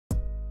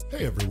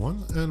Hey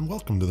everyone, and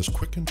welcome to this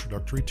quick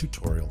introductory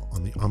tutorial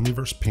on the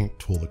Omniverse Paint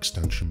tool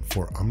extension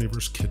for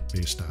Omniverse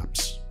Kit-based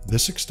apps.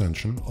 This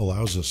extension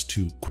allows us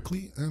to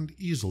quickly and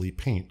easily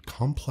paint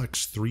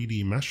complex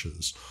 3D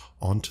meshes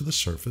onto the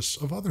surface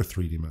of other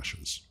 3D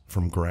meshes.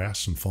 From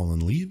grass and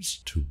fallen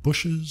leaves to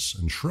bushes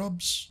and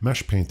shrubs,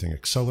 mesh painting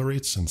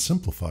accelerates and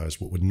simplifies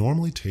what would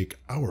normally take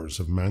hours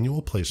of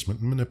manual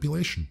placement and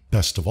manipulation.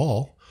 Best of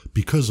all,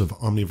 because of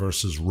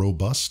Omniverse's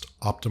robust,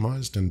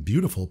 optimized, and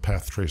beautiful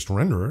path-traced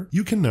renderer,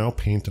 you can now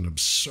paint an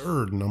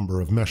absurd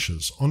number of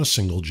meshes on a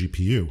single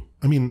GPU.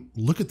 I mean,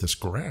 look at this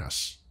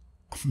grass.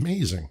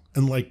 Amazing.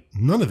 And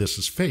none of this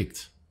is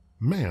faked.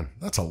 Man,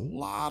 that's a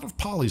lot of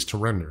polys to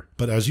render.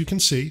 But as you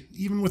can see,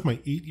 even with my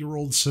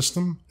 8-year-old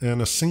system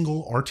and a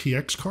single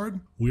RTX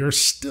card, we are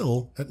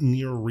still at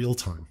near real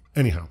time.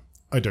 Anyhow,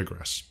 I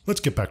digress.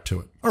 Let's get back to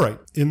it. All right,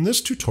 in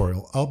this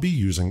tutorial, I'll be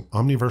using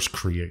Omniverse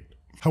Create.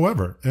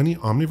 However, any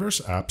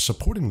Omniverse app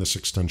supporting this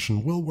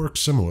extension will work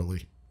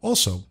similarly.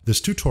 Also,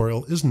 this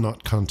tutorial is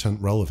not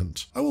content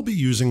relevant. I will be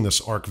using this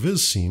ArcViz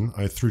scene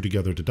I threw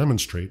together to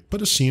demonstrate,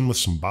 but a scene with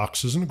some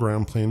boxes and a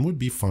ground plane would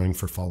be fine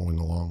for following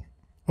along.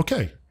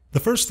 Okay, the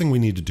first thing we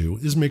need to do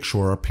is make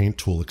sure our Paint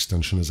tool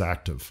extension is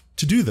active.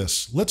 To do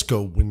this, let's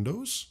go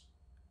Windows,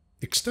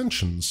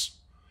 Extensions,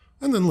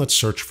 and then let's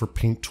search for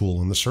Paint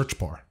tool in the search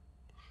bar.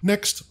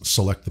 Next,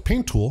 select the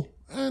Paint tool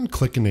and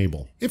click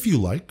Enable. If you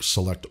like,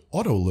 select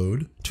Auto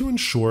Load to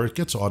ensure it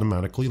gets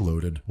automatically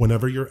loaded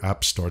whenever your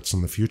app starts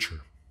in the future.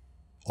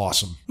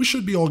 Awesome. We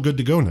should be all good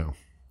to go now.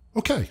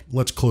 Okay,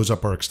 let's close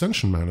up our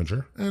extension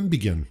manager and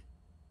begin.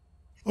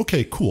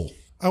 Okay, cool.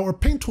 Our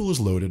Paint tool is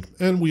loaded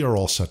and we are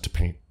all set to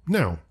paint.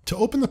 Now, to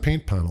open the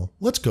Paint panel,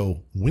 let's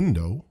go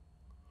Window,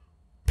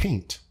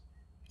 Paint.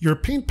 Your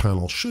Paint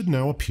panel should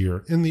now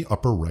appear in the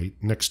upper right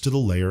next to the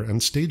Layer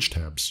and Stage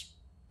tabs.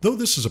 Though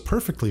this is a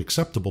perfectly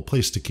acceptable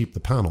place to keep the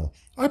panel,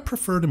 I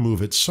prefer to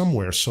move it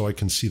somewhere so I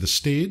can see the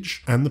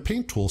stage and the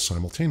Paint tool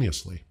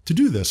simultaneously. To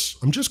do this,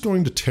 I'm just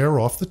going to tear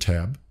off the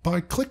tab by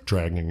click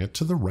dragging it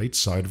to the right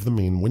side of the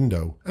main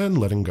window and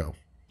letting go.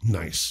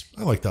 Nice.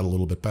 I like that a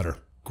little bit better.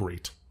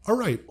 Great.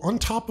 Alright, on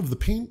top of the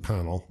Paint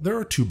panel, there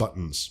are two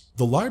buttons.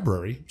 The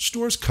Library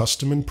stores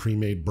custom and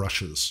pre-made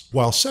brushes,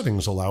 while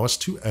Settings allow us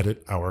to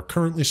edit our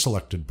currently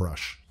selected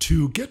brush.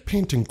 To get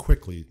painting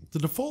quickly, the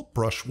default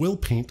brush will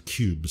paint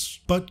cubes,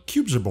 but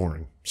cubes are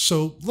boring,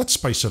 so let's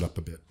spice it up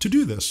a bit. To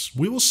do this,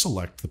 we will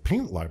select the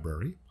Paint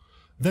Library,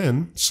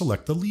 then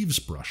select the Leaves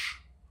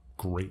brush.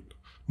 Great.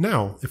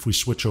 Now, if we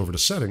switch over to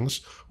Settings,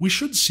 we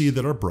should see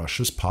that our brush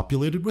is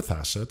populated with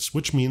assets,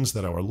 which means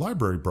that our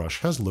library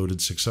brush has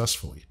loaded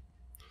successfully.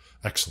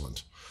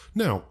 Excellent.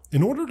 Now,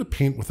 in order to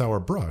paint with our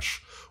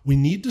brush, we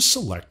need to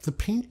select the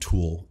Paint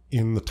tool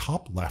in the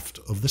top left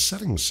of the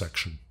Settings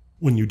section.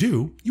 When you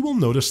do, you will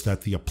notice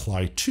that the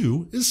Apply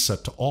To is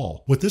set to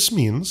All. What this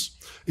means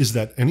is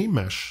that any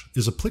mesh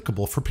is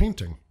applicable for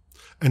painting.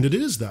 And it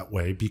is that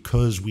way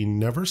because we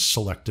never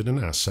selected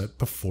an asset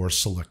before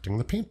selecting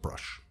the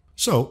paintbrush.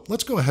 So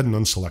let's go ahead and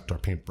unselect our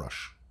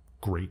paintbrush.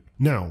 Great.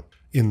 Now,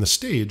 in the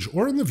stage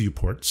or in the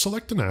viewport,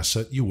 select an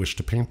asset you wish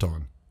to paint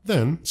on.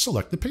 Then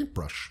select the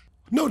paintbrush.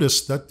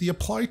 Notice that the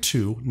Apply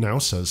To now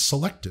says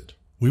Selected.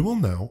 We will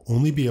now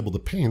only be able to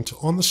paint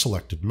on the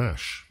selected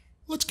mesh.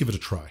 Let's give it a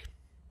try.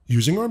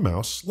 Using our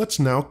mouse, let's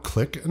now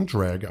click and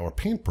drag our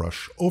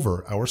paintbrush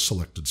over our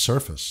selected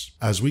surface.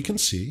 As we can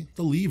see,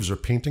 the leaves are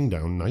painting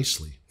down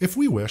nicely. If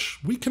we wish,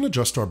 we can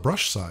adjust our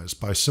brush size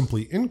by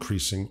simply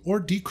increasing or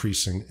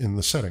decreasing in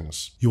the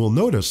settings. You will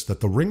notice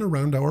that the ring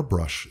around our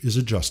brush is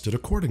adjusted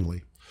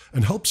accordingly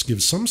and helps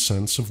give some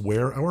sense of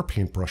where our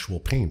paintbrush will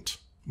paint.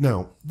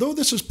 Now, though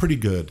this is pretty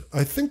good,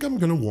 I think I'm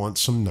going to want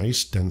some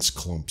nice dense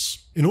clumps.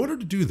 In order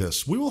to do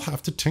this, we will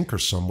have to tinker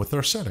some with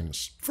our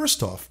settings.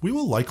 First off, we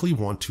will likely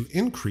want to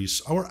increase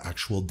our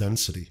actual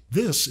density.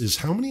 This is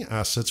how many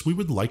assets we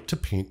would like to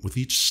paint with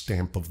each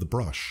stamp of the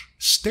brush.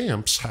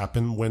 Stamps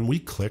happen when we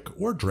click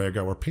or drag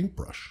our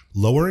paintbrush.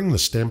 Lowering the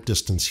stamp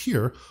distance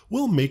here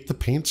will make the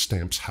paint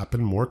stamps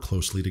happen more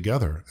closely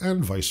together,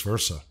 and vice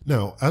versa.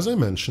 Now, as I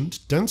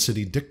mentioned,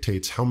 density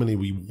dictates how many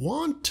we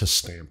want to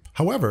stamp.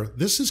 However,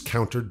 this is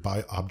countered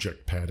by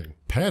object padding.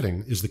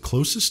 Padding is the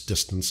closest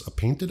distance a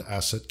painted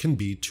asset can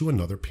be to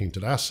another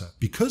painted asset.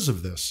 Because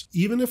of this,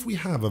 even if we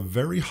have a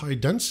very high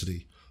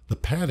density, the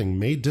padding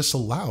may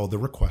disallow the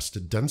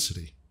requested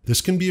density. This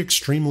can be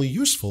extremely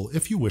useful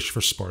if you wish for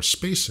sparse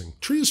spacing.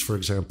 Trees, for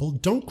example,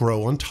 don't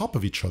grow on top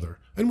of each other,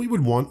 and we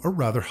would want a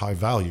rather high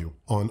value.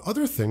 On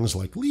other things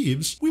like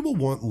leaves, we will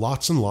want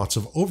lots and lots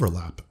of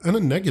overlap, and a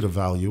negative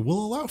value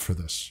will allow for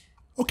this.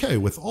 Okay,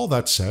 with all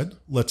that said,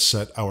 let's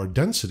set our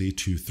density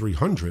to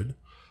 300,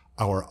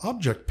 our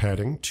object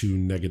padding to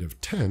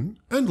 -10,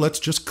 and let's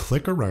just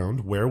click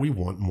around where we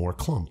want more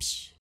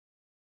clumps.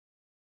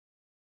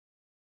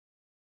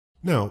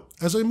 Now,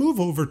 as I move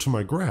over to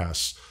my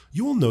grass,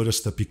 you will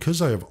notice that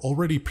because I have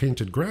already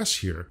painted grass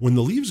here, when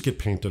the leaves get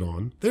painted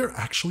on, they're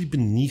actually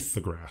beneath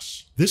the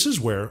grass. This is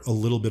where a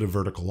little bit of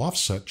vertical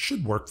offset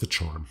should work the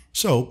charm.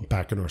 So,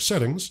 back in our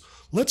settings,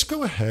 let's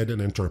go ahead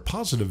and enter a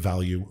positive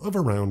value of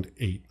around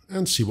 8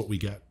 and see what we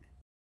get.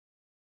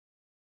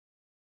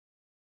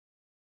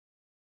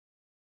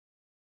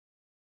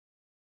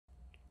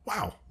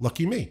 Wow,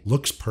 lucky me.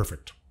 Looks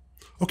perfect.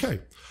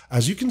 Okay,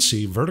 as you can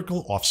see,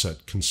 vertical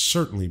offset can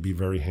certainly be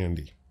very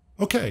handy.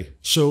 Okay,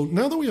 so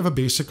now that we have a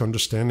basic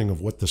understanding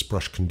of what this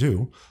brush can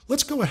do,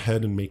 let's go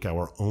ahead and make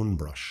our own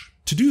brush.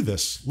 To do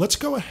this, let's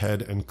go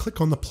ahead and click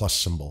on the plus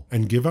symbol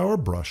and give our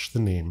brush the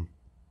name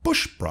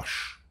Bush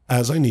Brush,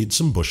 as I need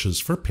some bushes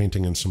for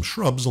painting in some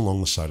shrubs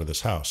along the side of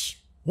this house.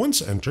 Once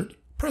entered,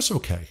 press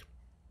OK.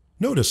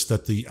 Notice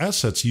that the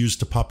assets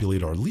used to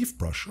populate our leaf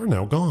brush are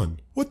now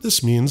gone. What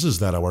this means is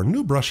that our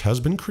new brush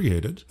has been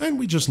created, and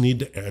we just need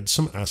to add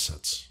some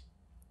assets.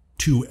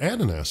 To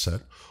add an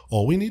asset,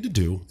 all we need to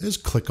do is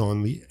click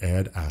on the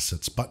Add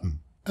Assets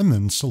button, and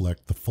then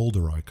select the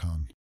folder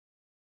icon.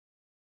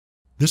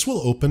 This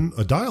will open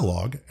a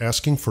dialog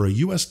asking for a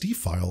USD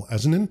file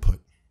as an input.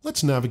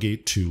 Let's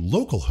navigate to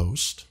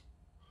Localhost,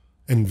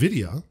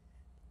 NVIDIA,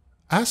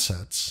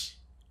 Assets,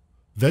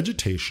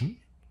 Vegetation,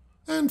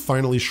 and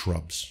finally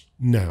Shrubs.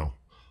 Now,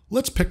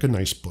 let's pick a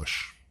nice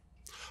bush.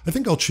 I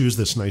think I'll choose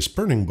this nice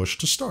burning bush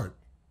to start.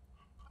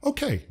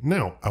 Okay,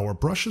 now our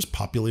brush is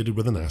populated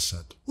with an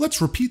asset. Let's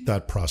repeat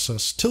that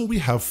process till we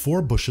have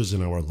 4 bushes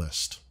in our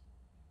list.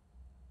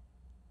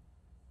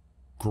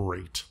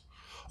 Great.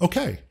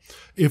 Okay,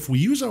 if we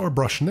use our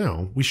brush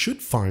now, we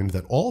should find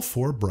that all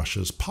 4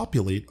 brushes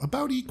populate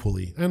about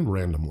equally and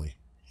randomly.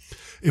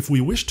 If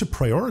we wish to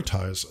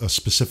prioritize a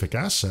specific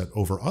asset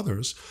over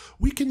others,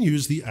 we can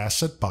use the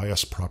Asset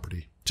Bias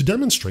property. To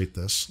demonstrate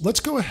this, let's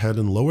go ahead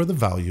and lower the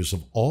values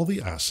of all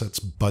the assets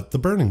but the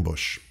burning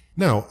bush.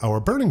 Now, our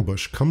burning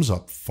bush comes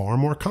up far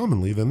more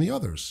commonly than the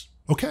others.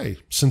 Okay,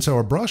 since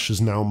our brush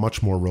is now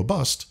much more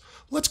robust,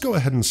 let's go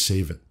ahead and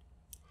save it.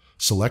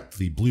 Select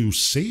the blue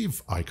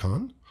Save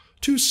icon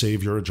to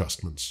save your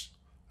adjustments.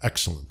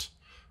 Excellent.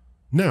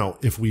 Now,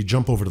 if we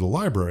jump over to the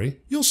library,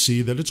 you'll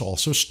see that it's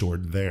also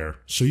stored there,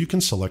 so you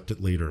can select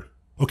it later.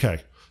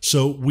 Okay,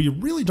 so we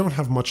really don't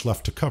have much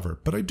left to cover,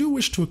 but I do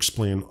wish to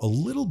explain a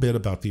little bit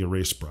about the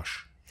erase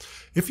brush.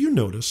 If you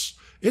notice,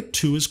 it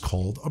too is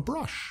called a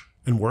brush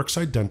and works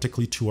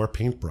identically to our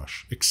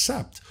paintbrush,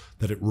 except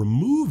that it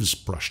removes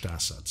brushed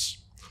assets.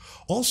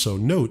 Also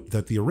note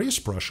that the erase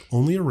brush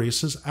only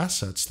erases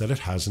assets that it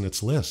has in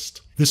its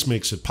list. This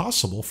makes it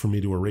possible for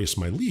me to erase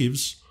my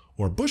leaves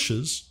or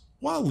bushes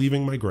while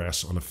leaving my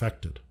grass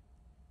unaffected.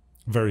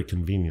 Very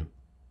convenient.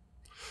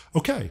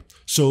 Okay,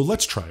 so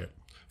let's try it.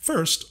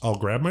 First, I'll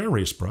grab my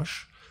erase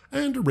brush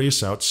and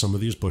erase out some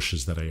of these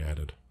bushes that I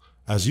added.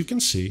 As you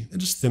can see,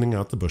 it is thinning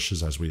out the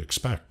bushes as we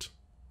expect.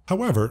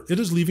 However, it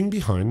is leaving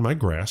behind my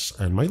grass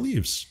and my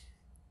leaves.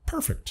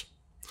 Perfect.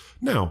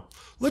 Now,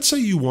 let's say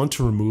you want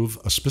to remove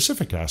a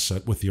specific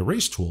asset with the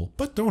erase tool,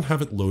 but don't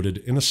have it loaded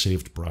in a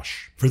saved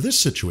brush. For this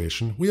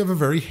situation, we have a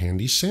very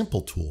handy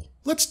sample tool.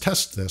 Let's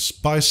test this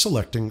by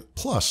selecting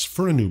plus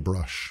for a new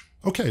brush.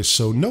 Okay,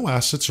 so no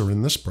assets are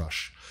in this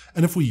brush,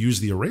 and if we use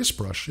the erase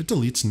brush, it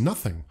deletes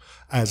nothing,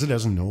 as it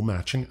has no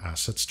matching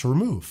assets to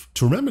remove.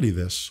 To remedy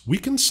this, we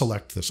can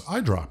select this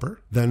eyedropper,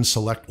 then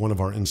select one of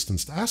our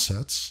instanced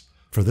assets.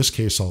 For this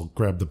case, I'll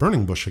grab the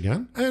burning bush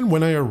again, and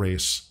when I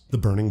erase, the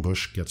burning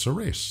bush gets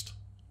erased.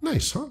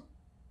 Nice, huh?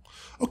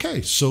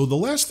 Okay, so the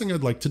last thing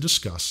I'd like to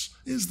discuss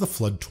is the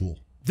flood tool.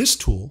 This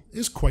tool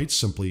is quite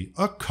simply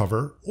a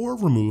cover or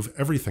remove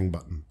everything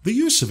button. The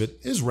use of it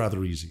is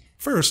rather easy.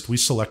 First, we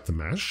select the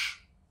mesh,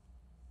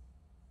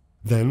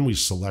 then we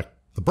select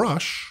the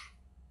brush,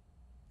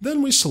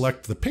 then we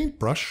select the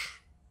paintbrush,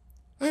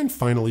 and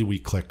finally we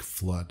click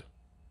flood.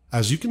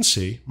 As you can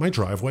see, my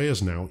driveway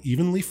is now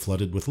evenly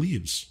flooded with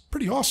leaves.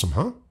 Pretty awesome,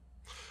 huh?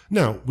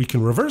 Now, we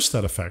can reverse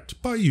that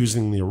effect by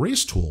using the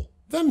erase tool,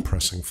 then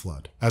pressing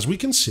flood. As we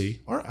can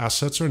see, our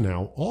assets are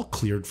now all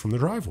cleared from the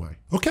driveway.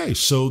 Okay,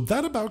 so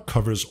that about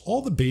covers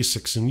all the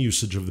basics and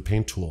usage of the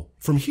paint tool.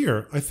 From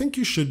here, I think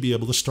you should be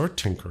able to start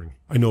tinkering.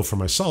 I know for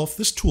myself,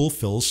 this tool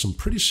fills some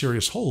pretty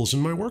serious holes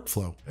in my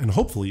workflow, and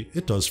hopefully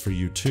it does for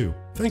you too.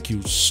 Thank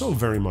you so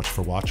very much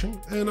for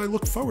watching, and I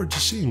look forward to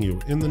seeing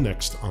you in the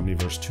next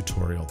Omniverse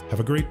tutorial.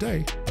 Have a great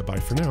day. Bye-bye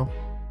for now.